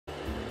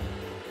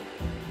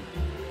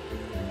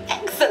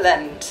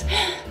Excellent!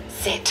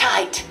 Sit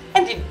tight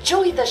and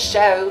enjoy the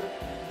show.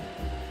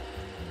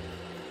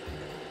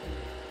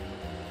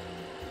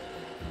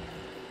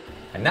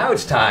 And now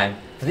it's time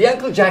for the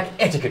Uncle Jack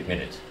Etiquette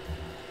Minute.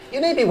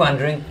 You may be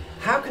wondering,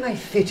 how can I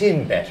fit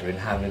in better in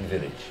Hamlin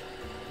Village?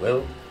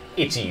 Well,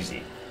 it's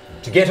easy.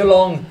 To get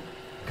along,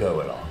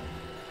 go along.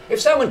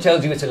 If someone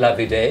tells you it's a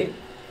lovely day,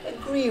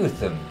 agree with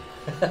them.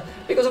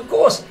 Because of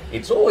course,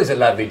 it's always a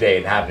lovely day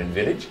in Hamlin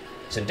Village,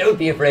 so don't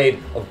be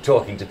afraid of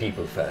talking to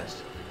people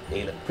first.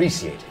 They'll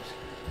appreciate it.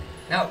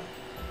 Now,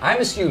 I'm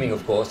assuming,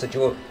 of course, that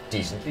you're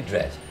decently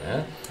dressed.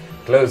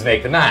 Clothes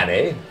make the man,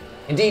 eh?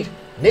 Indeed,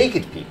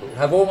 naked people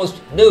have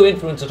almost no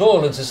influence at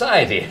all in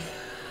society.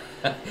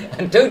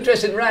 And don't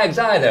dress in rags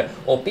either,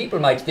 or people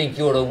might think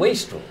you're a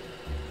wastrel.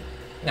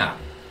 Now,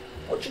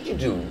 what should you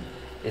do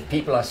if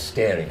people are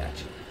staring at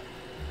you?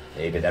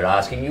 Maybe they're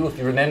asking you if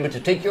you remember to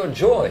take your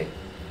joy.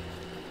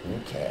 Who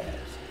cares?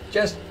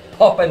 Just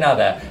pop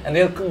another and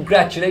they'll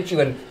congratulate you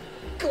and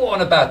go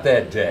on about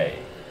their day.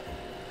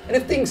 And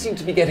if things seem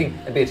to be getting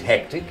a bit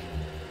hectic,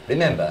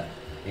 remember,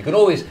 you can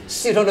always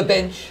sit on a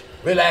bench,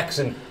 relax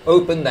and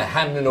open the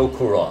Hamlin Au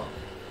Courant.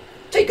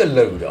 Take a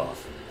load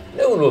off.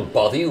 No one will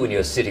bother you when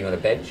you're sitting on a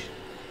bench.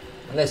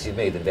 Unless you've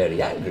made them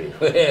very angry.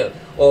 Well,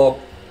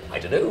 or, I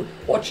don't know,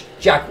 watch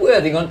Jack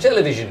Worthing on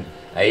television.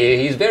 I hear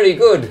he's very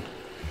good.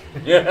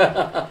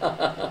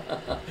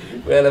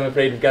 Well, I'm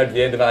afraid we've come to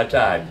the end of our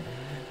time.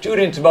 Tune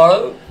in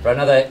tomorrow for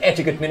another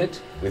Etiquette Minute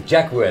with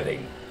Jack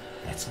Worthing.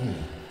 That's me.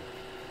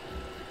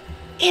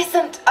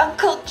 Isn't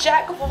Uncle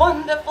Jack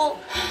wonderful?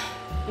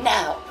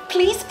 Now,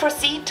 please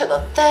proceed to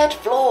the 3rd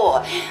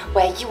floor,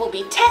 where you will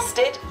be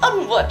tested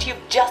on what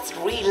you've just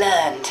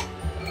relearned.